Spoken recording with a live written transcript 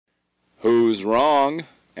Who's wrong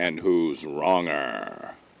and who's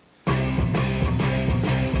wronger? In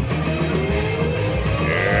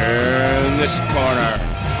this corner,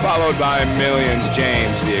 followed by millions,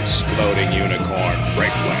 James the Exploding Unicorn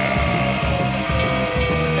Breakwell.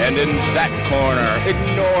 And in that corner,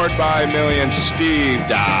 ignored by millions, Steve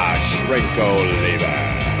Dash Rinko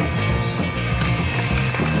Levens.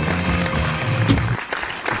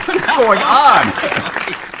 What's going on?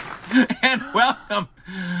 And welcome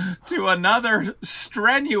to another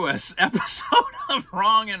strenuous episode of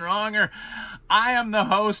Wrong and Wronger. I am the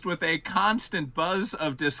host with a constant buzz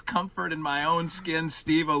of discomfort in my own skin,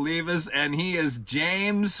 Steve Olivas, and he is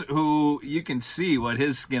James, who you can see what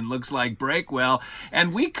his skin looks like, Breakwell.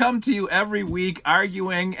 And we come to you every week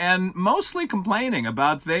arguing and mostly complaining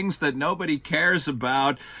about things that nobody cares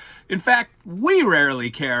about. In fact, we rarely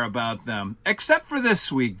care about them. Except for this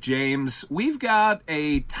week, James. We've got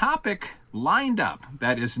a topic lined up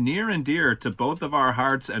that is near and dear to both of our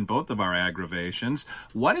hearts and both of our aggravations.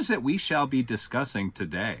 What is it we shall be discussing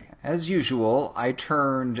today? As usual, I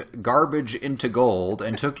turned garbage into gold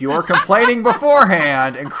and took your complaining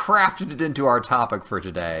beforehand and crafted it into our topic for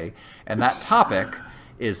today. And that topic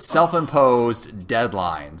is self-imposed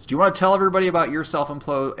deadlines. Do you want to tell everybody about your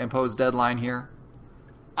self-imposed deadline here?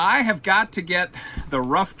 I have got to get the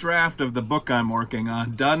rough draft of the book I'm working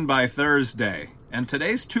on done by Thursday. And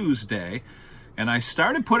today's Tuesday, and I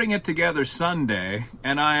started putting it together Sunday,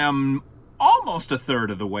 and I am almost a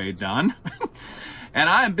third of the way done. And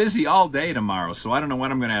I am busy all day tomorrow, so I don't know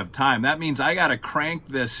when I'm going to have time. That means I got to crank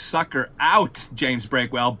this sucker out, James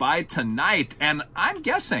Breakwell, by tonight. And I'm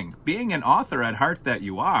guessing, being an author at heart that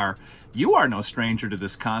you are no stranger to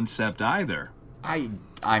this concept either.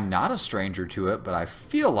 I'm not a stranger to it, but I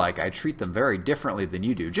feel like I treat them very differently than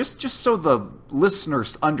you do. Just so the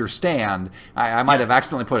listeners understand, I might have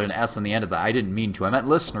accidentally put an S on the end of that. I didn't mean to. I meant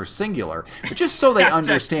listeners singular. But just so they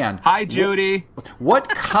understand. Hi, Judy. What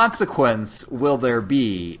consequence will there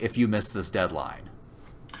be if you miss this deadline?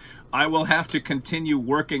 I will have to continue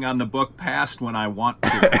working on the book past when I want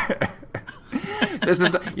to.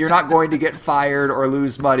 You're not going to get fired or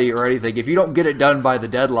lose money or anything. If you don't get it done by the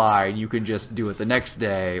deadline, you can just do it the next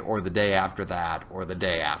day or the day after that or the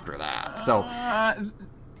day after that. So,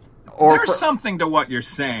 there's something to what you're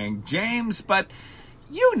saying, James, but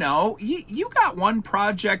you know, you got one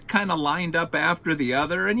project kind of lined up after the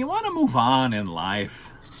other, and you want to move on in life.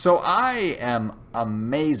 So I am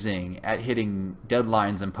amazing at hitting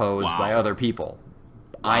deadlines imposed by other people.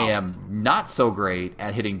 I am not so great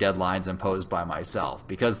at hitting deadlines imposed by myself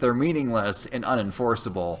because they're meaningless and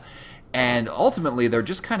unenforceable. And ultimately, they're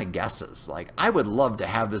just kind of guesses. Like, I would love to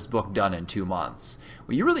have this book done in 2 months.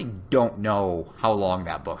 Well, you really don't know how long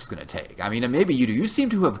that book's going to take. I mean, and maybe you do. You seem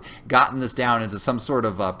to have gotten this down into some sort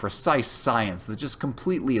of precise science that just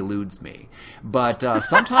completely eludes me. But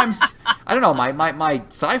sometimes, I don't know, my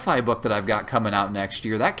sci-fi book that I've got coming out next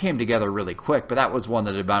year, that came together really quick. But that was one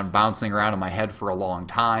that had been bouncing around in my head for a long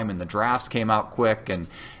time. And the drafts came out quick. And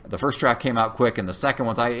the first draft came out quick. And the second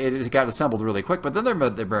ones, it got assembled really quick. But then there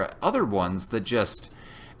were other ones that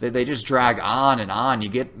they just drag on and on. You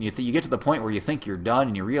get to the point where you think you're done,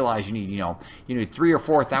 and you realize you need 3,000 or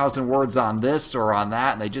 4,000 words on this or on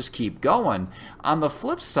that, and they just keep going. On the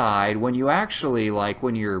flip side, when you actually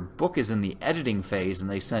when your book is in the editing phase and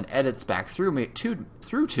they send edits back through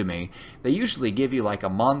to me, they usually give you like a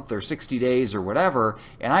month or 60 days or whatever,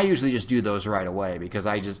 and I usually just do those right away because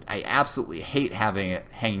I absolutely hate having it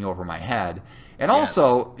hanging over my head. And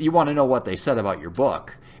also, you want to know what they said about your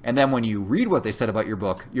book. And then when you read what they said about your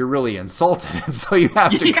book, you're really insulted, and so you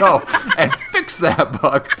have to go and fix that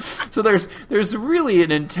book. So there's really an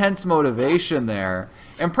intense motivation there.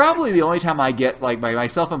 And probably the only time I get, my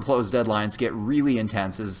self-imposed deadlines get really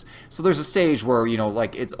intense is, so there's a stage where,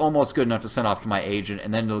 it's almost good enough to send off to my agent,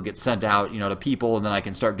 and then it'll get sent out, to people, and then I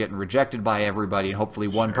can start getting rejected by everybody, and hopefully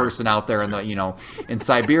one person out there in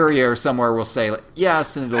Siberia or somewhere will say,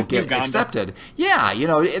 yes, and it'll get accepted. Yeah,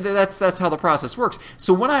 that's how the process works.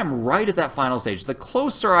 So when I'm right at that final stage, the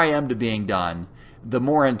closer I am to being done, the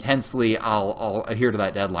more intensely I'll adhere to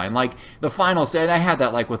that deadline. Like the final stage, I had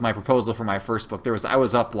that with my proposal for my first book. I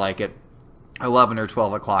was up at 11 or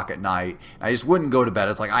 12 o'clock at night. I just wouldn't go to bed.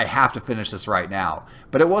 It's like, I have to finish this right now.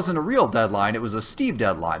 But it wasn't a real deadline. It was a Steve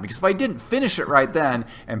deadline. Because if I didn't finish it right then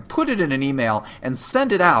and put it in an email and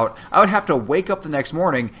send it out, I would have to wake up the next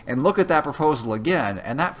morning and look at that proposal again.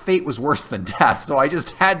 And that fate was worse than death. So I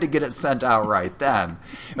just had to get it sent out right then.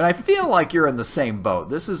 And I feel like you're in the same boat.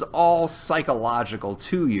 This is all psychological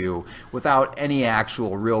to you without any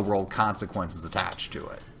actual real-world consequences attached to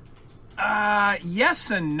it.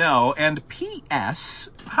 Yes and no. And P.S.,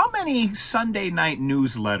 how many Sunday night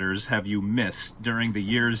newsletters have you missed during the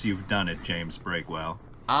years you've done it, James Breakwell?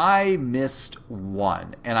 I missed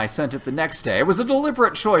one, and I sent it the next day. It was a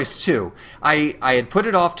deliberate choice, too. I had put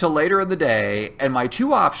it off till later in the day, and my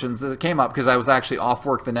two options that came up, because I was actually off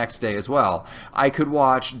work the next day as well, I could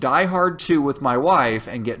watch Die Hard 2 with my wife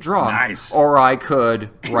and get drunk, nice. Or I could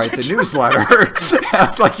write the newsletter. I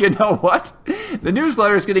was like, you know what? The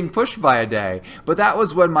newsletter is getting pushed by a day. But that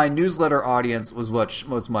was when my newsletter audience was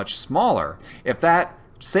much smaller. If that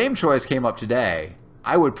same choice came up today,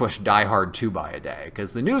 I would push Die Hard 2 by a day,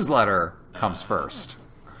 because the newsletter comes first.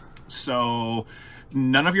 So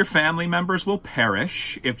none of your family members will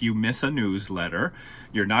perish if you miss a newsletter.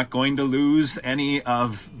 You're not going to lose any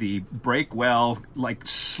of the Breakwell, like,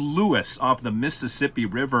 sluice off the Mississippi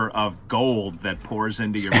River of gold that pours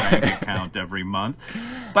into your bank account every month.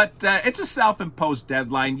 But it's a self-imposed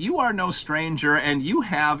deadline. You are no stranger, and you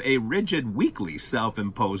have a rigid weekly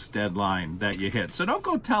self-imposed deadline that you hit. So don't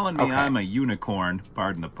go telling me I'm a unicorn,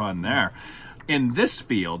 pardon the pun there, in this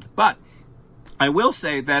field. But I will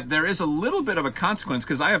say that there is a little bit of a consequence,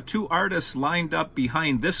 because I have two artists lined up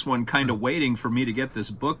behind this one kind of waiting for me to get this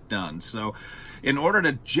book done. So in order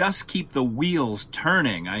to just keep the wheels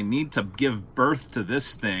turning, I need to give birth to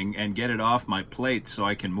this thing and get it off my plate so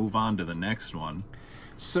I can move on to the next one.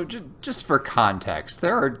 So just for context,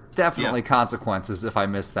 there are definitely consequences if I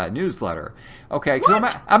miss that newsletter. Okay,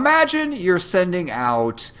 because imagine you're sending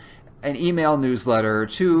out an email newsletter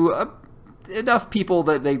to enough people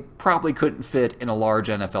that they probably couldn't fit in a large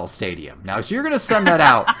NFL stadium. Now, so you're going to send that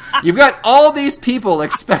out. You've got all these people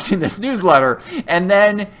expecting this newsletter, and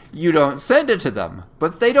then you don't send it to them.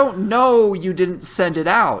 But they don't know you didn't send it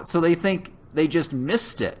out, so they think they just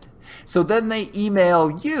missed it. So then they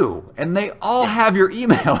email you, and they all have your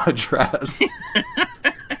email address.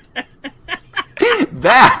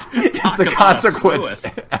 That is the consequence.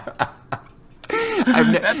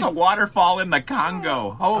 That's a waterfall in the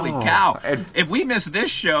Congo. Holy cow. If we miss this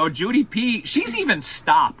show, Judy P., she's even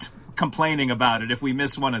stopped complaining about it if we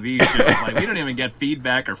miss one of these shows. Like, we don't even get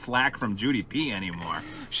feedback or flack from Judy P. anymore.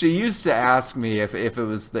 She used to ask me if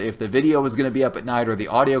the video was going to be up at night or the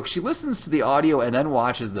audio. She listens to the audio and then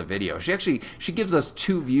watches the video. She gives us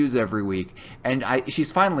 2 views every week, and she's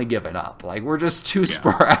finally given up. Like, we're just too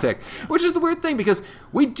sporadic, which is the weird thing, because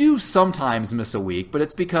we do sometimes miss a week, but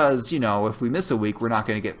it's because, if we miss a week, we're not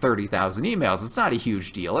going to get 30,000 emails. It's not a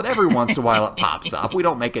huge deal, and every once in a while it pops up. We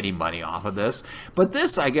don't make any money off of this. But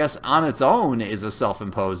this, I guess, on its own is a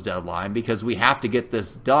self-imposed deadline, because we have to get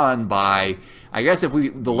this done by, I guess,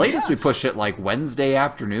 we push it like Wednesday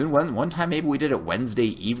afternoon. One time maybe we did it Wednesday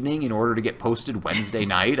evening in order to get posted Wednesday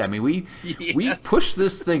night. I mean, we push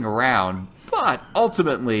this thing around, but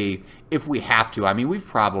ultimately, if we have to, I mean, we've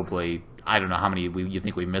probably, I don't know how many you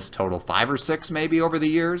think we missed total, 5 or 6 maybe over the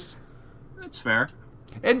years. That's fair.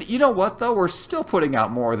 And you know what, though? We're still putting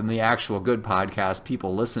out more than the actual good podcasts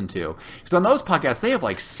people listen to. Because on those podcasts, they have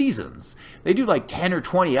like seasons. They do like 10 or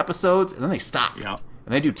 20 episodes, and then they stop. Yeah.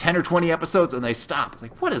 And they do 10 or 20 episodes, and they stop. It's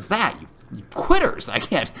like, what is that? You quitters. I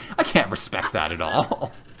can't respect that at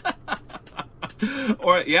all.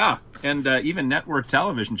 And even network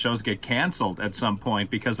television shows get canceled at some point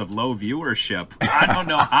because of low viewership. I don't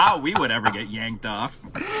know how we would ever get yanked off.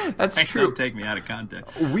 That's true. Don't take me out of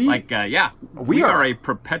context. We are a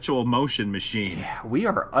perpetual motion machine. Yeah, we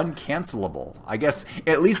are uncancelable. I guess,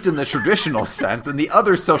 at least in the traditional sense. In the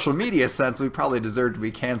other social media sense, we probably deserve to be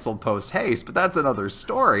canceled post-haste, but that's another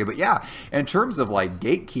story. But yeah, in terms of like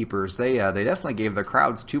gatekeepers, they definitely gave the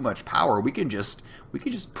crowds too much power. We can just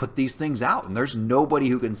put these things out, and there's nobody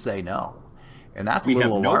who can say no. And that's a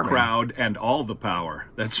little alarming. We have no crowd and all the power.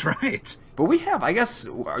 That's right. But we have, I guess,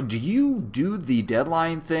 do you do the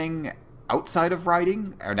deadline thing outside of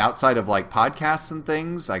writing and outside of like podcasts and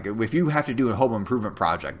things? Like, if you have to do a home improvement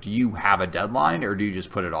project, do you have a deadline, or do you just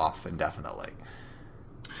put it off indefinitely?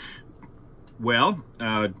 Well,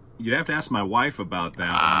 you'd have to ask my wife about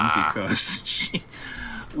that one, because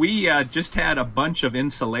we just had a bunch of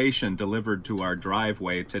insulation delivered to our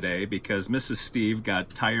driveway today, because Mrs. Steve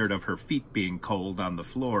got tired of her feet being cold on the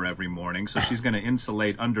floor every morning, so she's going to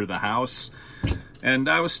insulate under the house. And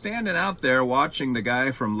I was standing out there watching the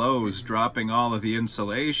guy from Lowe's dropping all of the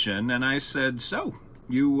insulation, and I said, "So,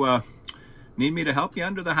 you need me to help you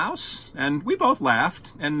under the house?" And we both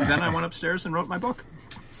laughed, and then I went upstairs and wrote my book.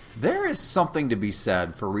 There is something to be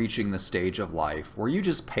said for reaching the stage of life where you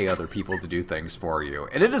just pay other people to do things for you.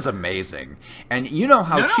 And it is amazing. And you know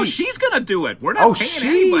how No, she's going to do it. We're not paying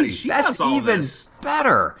anybody. She that's does all even this.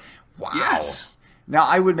 better. Wow. Yes. Now,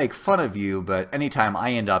 I would make fun of you, but anytime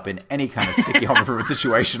I end up in any kind of sticky home improvement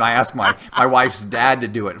situation, I ask my wife's dad to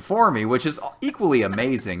do it for me, which is equally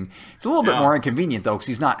amazing. It's a little bit more inconvenient, though, because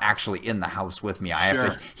he's not actually in the house with me.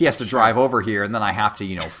 He has to drive over here, and then I have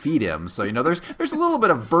to, feed him. So, there's a little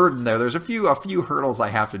bit of burden there. There's a few hurdles I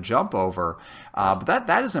have to jump over. But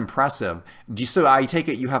that is impressive. So I take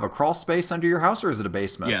it you have a crawl space under your house, or is it a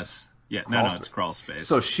basement? Yes. Yeah, no, it's crawl space.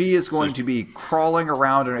 So she is going to be crawling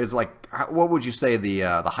around, and is like, what would you say the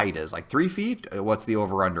height is? Like 3 feet? What's the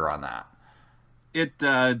over/under on that?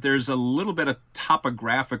 There's a little bit of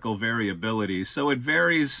topographical variability, so it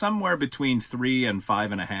varies somewhere between 3 and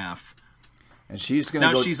 5.5. And she's going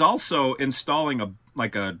to Now, she's also installing a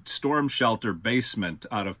storm shelter basement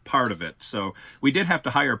out of part of it. So we did have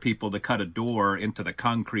to hire people to cut a door into the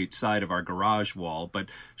concrete side of our garage wall, but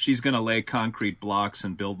she's going to lay concrete blocks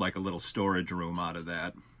and build like a little storage room out of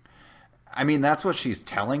that. I mean, that's what she's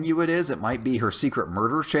telling you it is. It might be her secret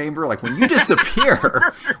murder chamber. Like, when you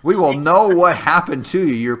disappear, we will know what happened to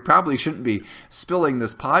you. You probably shouldn't be spilling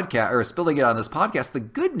this podcast or spilling it on this podcast. The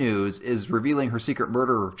good news is revealing her secret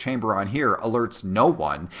murder chamber on here alerts no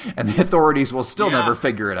one, and the authorities will still never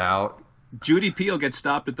figure it out. Judy Peel gets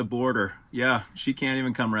stopped at the border. Yeah, she can't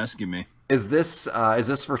even come rescue me. Is this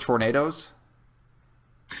for tornadoes?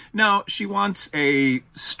 No, she wants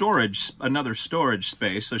another storage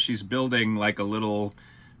space. So she's building like a little,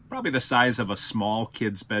 probably the size of a small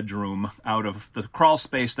kid's bedroom out of the crawl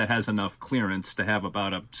space that has enough clearance to have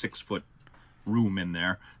about a 6-foot room in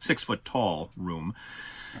there, 6-foot tall room.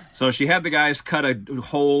 So she had the guys cut a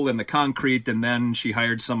hole in the concrete, and then she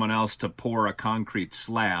hired someone else to pour a concrete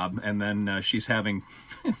slab, and then she's having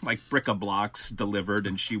like bric-a-blocks delivered,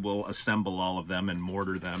 and she will assemble all of them and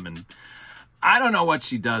mortar them. And I don't know what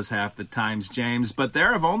she does half the times, James, but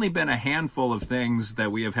there have only been a handful of things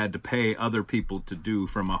that we have had to pay other people to do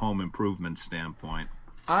from a home improvement standpoint.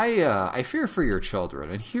 I fear for your children,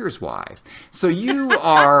 and here's why. So you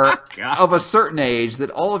are of a certain age that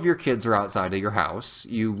all of your kids are outside of your house.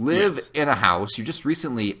 You live in a house. You just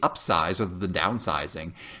recently upsized, rather than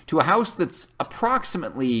downsizing, to a house that's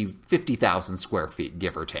approximately 50,000 square feet,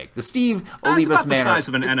 give or take. The Steve Olivas Manor. The size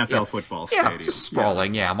of an NFL football stadium. Yeah, just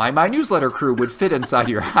sprawling. Yeah, my newsletter crew would fit inside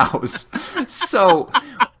your house. So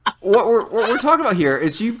what we're talking about here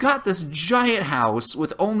is you've got this giant house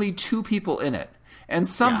with only 2 people in it. And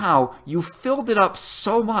somehow you filled it up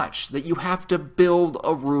so much that you have to build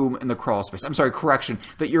a room in the crawl space. I'm sorry, correction,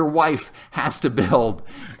 that your wife has to build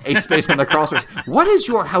a space in the crawl space. What is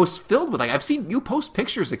your house filled with? Like, I've seen you post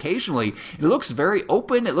pictures occasionally. It looks very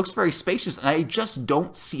open. It looks very spacious. And I just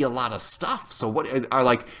don't see a lot of stuff. So what are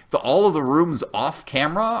like all of the rooms off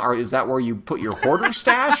camera? Or is that where you put your hoarder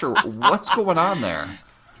stash? Or what's going on there?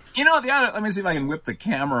 Let me see if I can whip the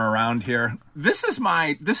camera around here. This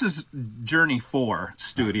is Journey 4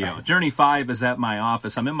 studio. Journey 5 is at my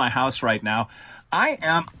office. I'm in my house right now.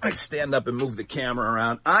 I stand up and move the camera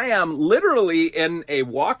around. I am literally in a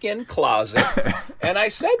walk-in closet. And I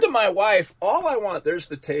said to my wife, there's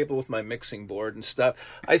the table with my mixing board and stuff.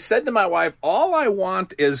 I said to my wife, all I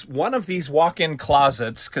want is one of these walk-in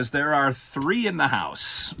closets, because there are 3 in the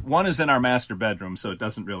house. One is in our master bedroom, so it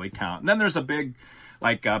doesn't really count. And then there's a big,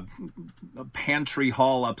 like a pantry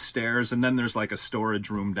hall upstairs, and then there's like a storage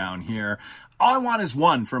room down here. All I want is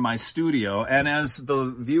one for my studio, and as the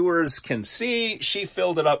viewers can see, she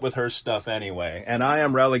filled it up with her stuff anyway, and I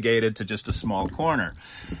am relegated to just a small corner.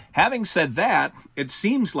 Having said that, it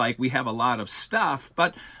seems like we have a lot of stuff,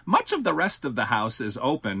 but much of the rest of the house is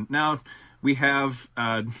open. Now, we have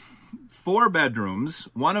 4 bedrooms.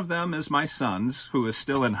 One of them is my son's, who is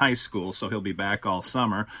still in high school, so he'll be back all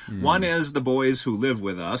summer. One is the boys who live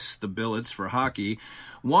with us, the Billets for hockey.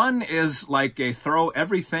 One is like a throw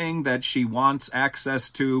everything that she wants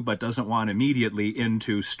access to but doesn't want immediately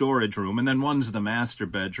into storage room. And then one's the master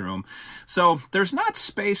bedroom. So there's not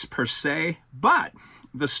space per se, but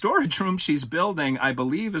the storage room she's building, I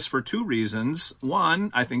believe, is for 2 reasons.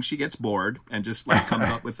 One, I think she gets bored and just like comes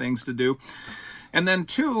up with things to do. And then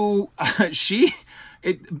 2,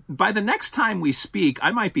 by the next time we speak,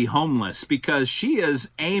 I might be homeless, because she is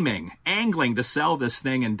angling to sell this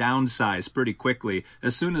thing and downsize pretty quickly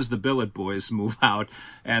as soon as the Billet boys move out.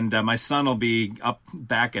 And my son will be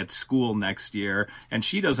back at school next year, and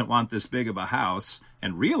she doesn't want this big of a house.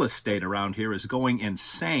 And real estate around here is going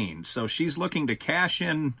insane. So she's looking to cash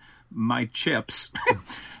in my chips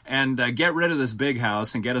and get rid of this big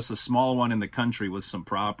house and get us a small one in the country with some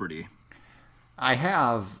property. I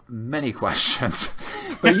have many questions,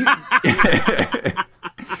 but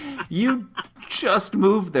you just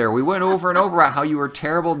moved there. We went over and over how you were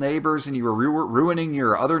terrible neighbors and you were ruining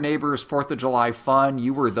your other neighbors' 4th of July fun.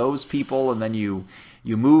 You were those people, and then you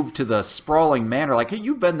moved to the sprawling manor. Like,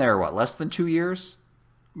 you've been there, what, less than 2 years?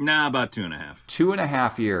 Nah, about 2.5.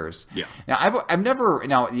 2.5 years. Yeah. Now, I've never.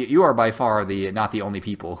 Now, you are by far not the only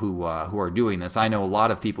people who are doing this. I know a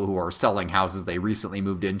lot of people who are selling houses they recently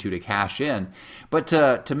moved into to cash in. But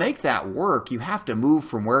to make that work, you have to move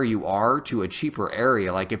from where you are to a cheaper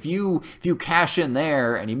area. Like if you cash in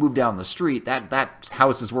there and you move down the street, that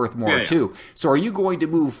house is worth more too. So, are you going to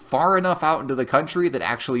move far enough out into the country that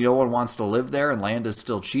actually no one wants to live there and land is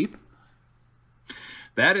still cheap?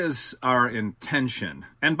 That is our intention.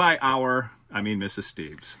 And by our, I mean Mrs.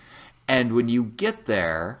 Steve's. And when you get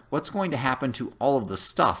there, what's going to happen to all of the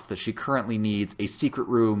stuff that she currently needs a secret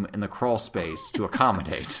room in the crawl space to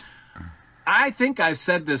accommodate? I think I've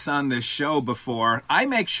said this on this show before. I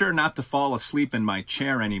make sure not to fall asleep in my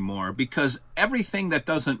chair anymore because everything that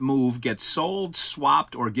doesn't move gets sold,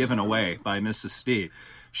 swapped, or given away by Mrs. Steve.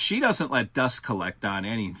 She doesn't let dust collect on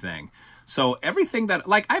anything. So everything that,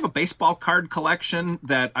 like, I have a baseball card collection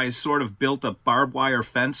that I sort of built a barbed wire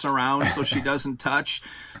fence around so she doesn't touch.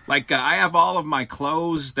 Like, I have all of my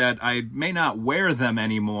clothes that I may not wear them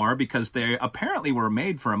anymore because they apparently were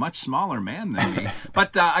made for a much smaller man than me.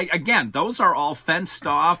 But again, those are all fenced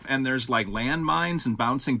off, and there's like landmines and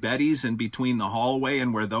bouncing betties in between the hallway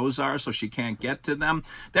and where those are, so she can't get to them.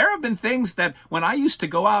 There have been things that when I used to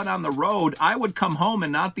go out on the road, I would come home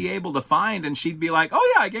and not be able to find, and she'd be like,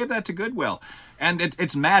 "Oh yeah, I gave that to Goodwill." And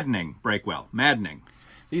it's maddening, Breakwell, maddening.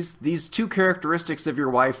 These two characteristics of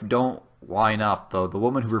your wife don't line up, though. The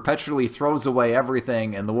woman who perpetually throws away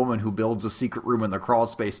everything and the woman who builds a secret room in the crawl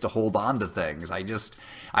space to hold on to things.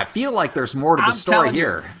 I feel like there's more to the story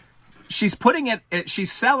here. She's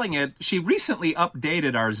she's selling it. She recently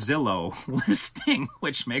updated our Zillow listing,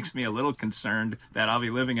 which makes me a little concerned that I'll be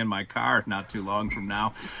living in my car not too long from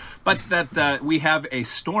now. But that we have a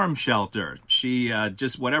storm shelter. She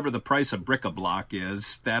just, whatever the price of bric-a-block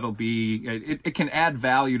is, that'll be, it can add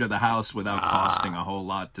value to the house without costing a whole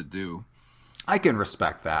lot to do. I can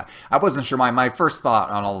respect that. I wasn't sure. My first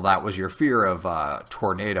thought on all of that was your fear of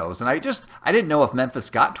tornadoes. And I didn't know if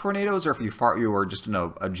Memphis got tornadoes or if you were just in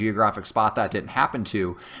a geographic spot that didn't happen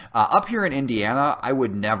to. Up here in Indiana, I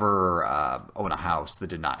would never own a house that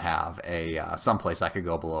did not have a someplace I could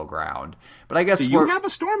go below ground. But I guess Do you have a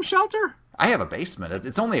storm shelter? I have a basement.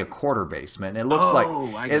 It's only a quarter basement. It looks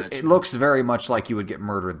it looks very much like you would get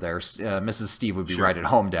murdered there. Mrs. Steve would be right at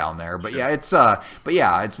home down there. But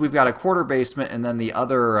we've got a quarter basement, and then the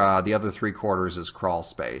other 3 quarters is crawl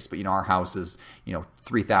space. But our house is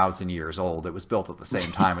 3,000 years old. It was built at the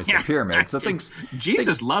same time as the pyramid. So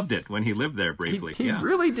Jesus loved it when he lived there briefly. He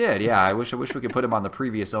really did. Yeah, I wish we could put him on the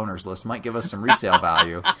previous owners list. Might give us some resale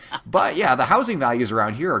value. But yeah, the housing values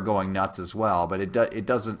around here are going nuts as well. But it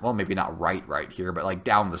doesn't. Well, maybe not right here, but like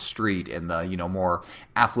down the street in the more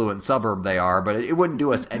affluent suburb they are. But it wouldn't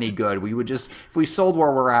do us any good. We would just, if we sold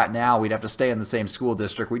where we're at now, we'd have to stay in the same school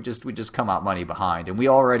district. We just come out money behind. And we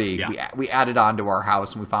already we added on to our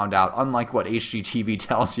house, and we found out, unlike what HGTV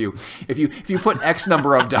tells you, if you put X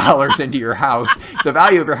number of dollars into your house, the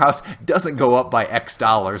value of your house doesn't go up by X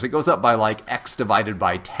dollars. It goes up by like X divided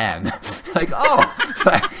by 10.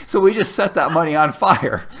 So we just set that money on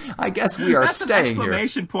fire. I guess we are staying here. That's an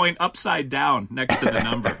exclamation point upside down next to the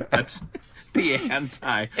number. That's the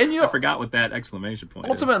anti. And I forgot what that exclamation point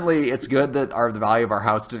ultimately, it's good that the value of our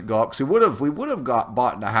house didn't go up, because we would have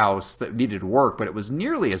bought in a house that needed work, but it was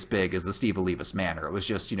nearly as big as the Steve Olivas Manor. It was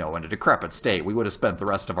just, in a decrepit state. We would have spent the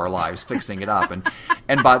rest of our lives fixing it up.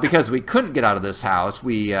 And because we couldn't get out of this house,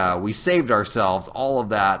 we saved ourselves all of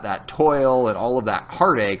that toil and all of that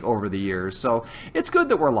heartache over the years. So it's good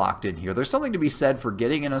that we're locked in here. There's something to be said for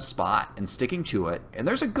getting in a spot and sticking to it. And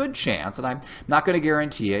there's a good chance, and I'm not going to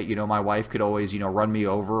guarantee it. My wife could always, run me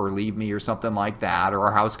over or leave me or something like that, or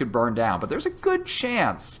our house could burn down. But there's a good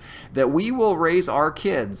chance that we will raise our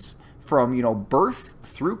kids from, birth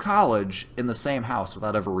through college in the same house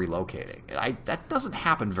without ever relocating. That doesn't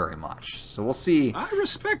happen very much. So we'll see. I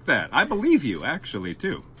respect that. I believe you, actually,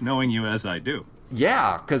 too, knowing you as I do.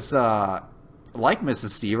 Yeah, because like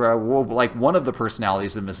Mrs. Steve, like one of the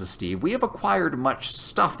personalities of Mrs. Steve, we have acquired much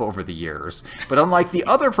stuff over the years. But unlike the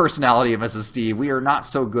other personality of Mrs. Steve, we are not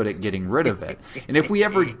so good at getting rid of it. And if we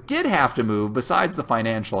ever did have to move, besides the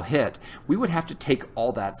financial hit, we would have to take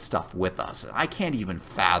all that stuff with us. And I can't even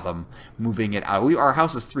fathom moving it out. Our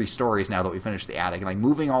house is 3 stories now that we finished the attic. And like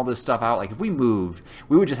moving all this stuff out, like if we moved,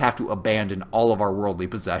 we would just have to abandon all of our worldly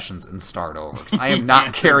possessions and start over. I am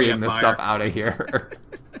not carrying this stuff out of here.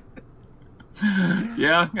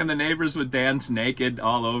 Yeah, and the neighbors would dance naked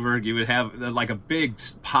all over. You would have like a big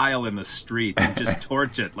pile in the street and just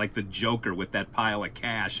torch it like the Joker with that pile of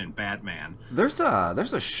cash in Batman. There's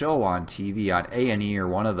a show on TV on A&E or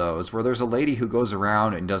one of those where there's a lady who goes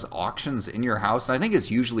around and does auctions in your house, and I think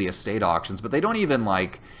it's usually estate auctions, but they don't even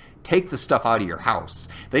like take the stuff out of your house.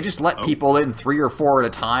 They just let people in 3 or 4 at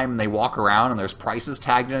a time, and they walk around and there's prices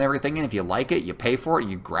tagged and everything, and if you like it, you pay for it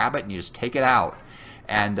and you grab it and you just take it out.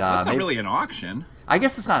 And that's not really an auction. I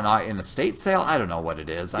guess it's not an estate sale. I don't know what it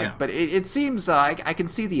is. Yeah. But it seems I can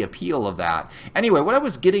see the appeal of that. Anyway, what I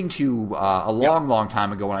was getting to a long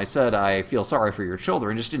time ago when I said I feel sorry for your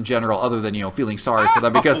children, just in general, other than feeling sorry for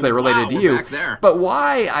them because they related to you. Back there. But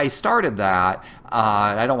why I started that,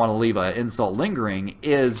 I don't want to leave an insult lingering,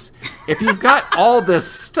 is if you've got all this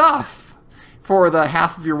stuff for the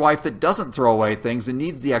half of your wife that doesn't throw away things and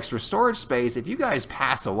needs the extra storage space, if you guys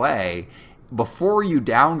pass away, before you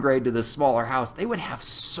downgrade to this smaller house, they would have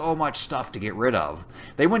so much stuff to get rid of.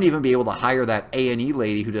 They wouldn't even be able to hire that A&E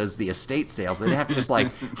lady who does the estate sales. They'd have to just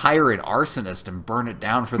hire an arsonist and burn it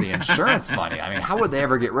down for the insurance money. I mean, how would they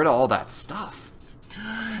ever get rid of all that stuff?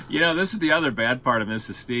 This is the other bad part of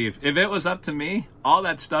Mrs. Steve. If it was up to me, all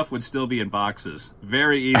that stuff would still be in boxes.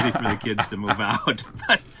 Very easy for the kids to move out.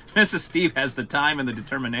 But Mrs. Steve has the time and the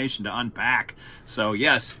determination to unpack. So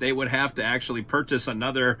yes, they would have to actually purchase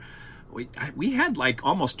another. We had like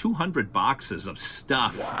almost 200 boxes of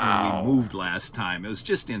stuff when we moved last time. It was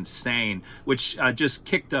just insane, which just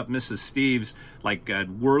kicked up Mrs. Steve's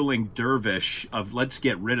whirling dervish of let's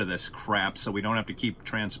get rid of this crap so we don't have to keep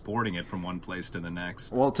transporting it from one place to the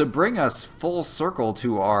next. Well, to bring us full circle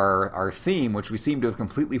to our theme, which we seem to have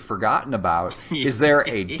completely forgotten about, is there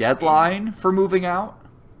a deadline for moving out?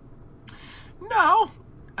 No.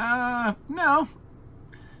 No.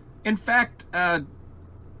 In fact,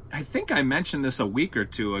 I think I mentioned this a week or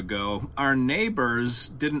two ago. Our neighbors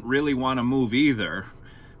didn't really want to move either,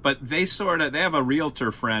 but they have a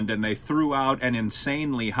realtor friend, and they threw out an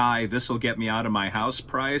insanely high "this'll get me out of my house"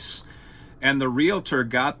 price, and the realtor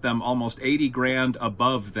got them almost $80,000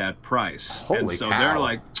 above that price. Holy cow. They're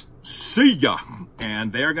like, see ya,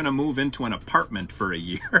 and they're going to move into an apartment for a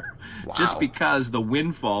year. Wow. Just because the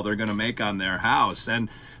windfall they're going to make on their house. And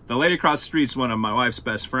the lady across the street's one of my wife's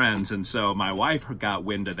best friends, and so my wife got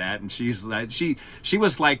wind of that, and she's like, she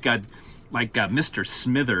was like Mr.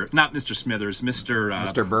 Smithers, not Mr. Smithers,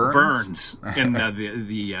 Mr. Burns in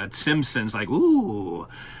the Simpsons, like, ooh,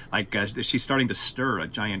 she's starting to stir a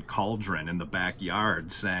giant cauldron in the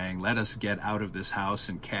backyard, saying, "Let us get out of this house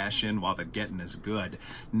and cash in while the getting is good."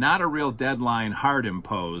 Not a real deadline, hard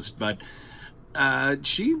imposed, but.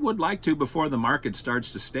 She would like to before the market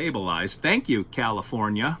starts to stabilize. Thank you,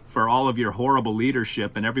 California, for all of your horrible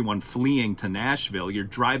leadership and everyone fleeing to Nashville. You're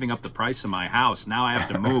driving up the price of my house. Now I have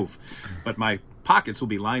to move. But my pockets will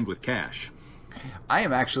be lined with cash. I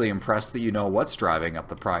am actually impressed that you know what's driving up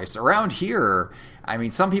the price. Around here, I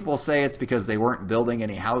mean, some people say it's because they weren't building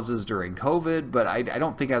any houses during COVID, but I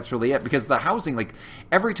don't think that's really it. Because the housing,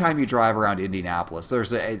 every time you drive around Indianapolis,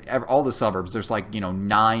 there's all the suburbs, there's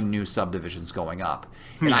 9 new subdivisions going up.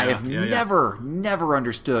 And I have never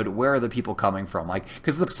understood where are the people coming from.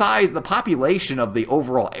 Because the population of the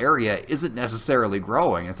overall area isn't necessarily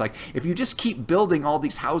growing. It's if you just keep building all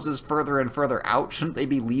these houses further and further out, shouldn't they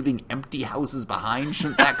be leaving empty houses behind?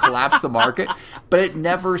 Shouldn't that collapse the market? But it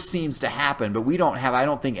never seems to happen. But I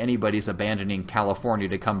don't think anybody's abandoning California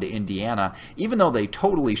to come to Indiana, even though they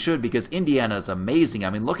totally should, because Indiana is amazing.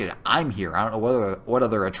 I mean, look at it. I'm here. I don't know what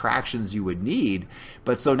other attractions you would need.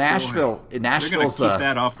 But so Nashville's they're going to keep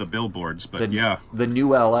that off the billboards, but the new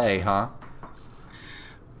LA, huh?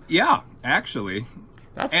 Yeah, actually.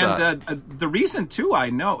 The reason too, I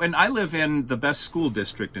know, and I live in the best school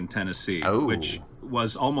district in Tennessee, which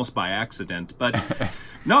was almost by accident, but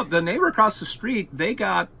no, the neighbor across the street, they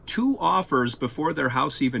got 2 offers before their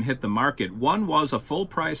house even hit the market. One was a full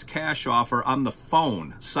price cash offer on the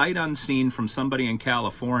phone, sight unseen, from somebody in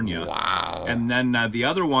California. Wow. And then the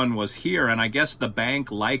other one was here, and I guess the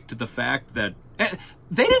bank liked the fact that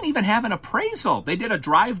they didn't even have an appraisal. They did a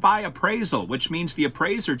drive-by appraisal, which means the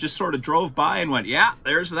appraiser just sort of drove by and went, yeah,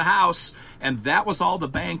 there's the house. And that was all the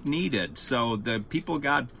bank needed. So the people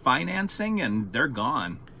got financing, and they're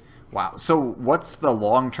gone. Wow. So what's the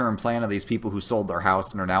long-term plan of these people who sold their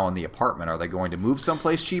house and are now in the apartment? Are they going to move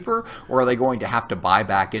someplace cheaper, or are they going to have to buy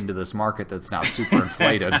back into this market that's now super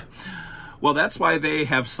inflated? Well, that's why they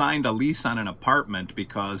have signed a lease on an apartment,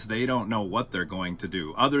 because they don't know what they're going to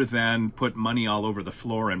do other than put money all over the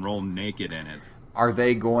floor and roll naked in it. Are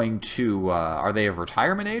they going to, are they of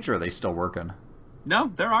retirement age, or are they still working?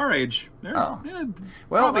 No, they're our age. They're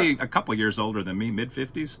probably a couple years older than me,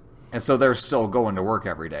 mid-50s. And so they're still going to work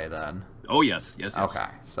every day then? Oh, yes. Okay,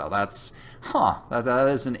 so that's... that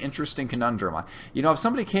is an interesting conundrum. If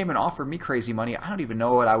somebody came and offered me crazy money, I don't even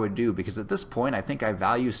know what I would do, because at this point, I think I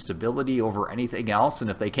value stability over anything else. And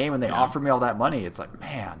if they came and they offered me all that money, it's like,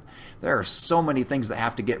 man, there are so many things that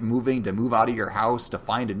have to get moving, to move out of your house, to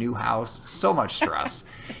find a new house. It's so much stress.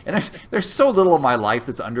 And there's so little of my life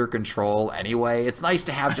that's under control anyway. It's nice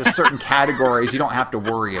to have just certain categories you don't have to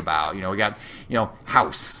worry about. We got,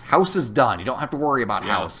 house. House is done. You don't have to worry about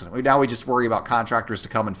house. Now we just worry about contractors to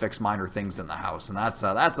come and fix minor things in the house, and that's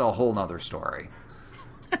a whole nother story.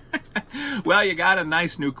 Well, you got a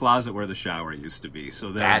nice new closet where the shower used to be,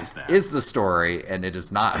 so that is the story, and it is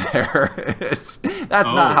not there.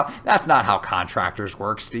 That's not how contractors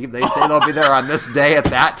work, Steve. They say they'll be there on this day at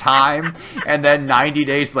that time, and then 90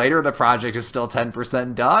 days later the project is still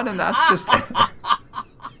 10% done, and that's just...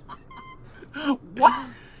 What?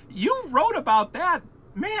 You wrote about that?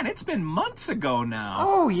 Man, it's been months ago now.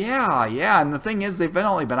 Oh, yeah. And the thing is, they've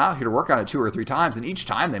only been out here to work on it 2 or 3 times, and each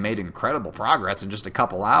time they made incredible progress in just a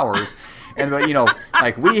couple hours. And,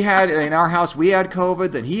 like we had, in our house, we had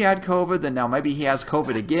COVID, then he had COVID, then now maybe he has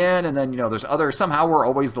COVID again, and then, there's somehow we're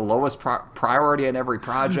always the lowest priority in every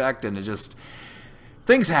project, and it just...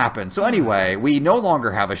 Things happen. So anyway, we no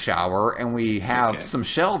longer have a shower, and we have some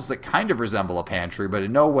shelves that kind of resemble a pantry, but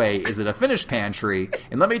in no way is it a finished pantry.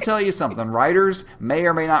 And let me tell you something, writers may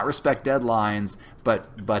or may not respect deadlines, but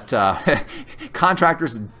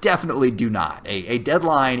contractors definitely do not. A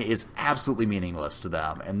deadline is absolutely meaningless to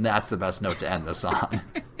them, and that's the best note to end this on.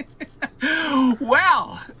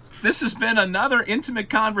 Well... This has been another intimate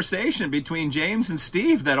conversation between James and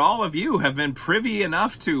Steve that all of you have been privy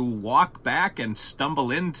enough to walk back and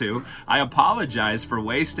stumble into. I apologize for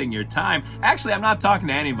wasting your time. Actually, I'm not talking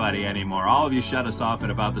to anybody anymore. All of you shut us off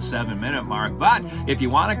at about the 7-minute mark. But if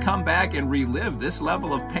you want to come back and relive this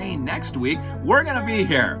level of pain next week, we're going to be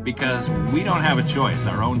here because we don't have a choice.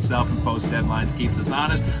 Our own self-imposed deadlines keeps us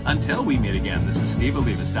honest until we meet again. This is Steve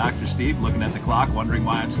Olivas, Dr. Steve, looking at the clock, wondering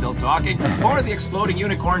why I'm still talking. For the Exploding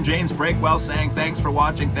Unicorn, James Breakwell saying thanks for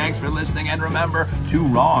watching, thanks for listening, and remember, 2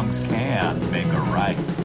 wrongs can make a right.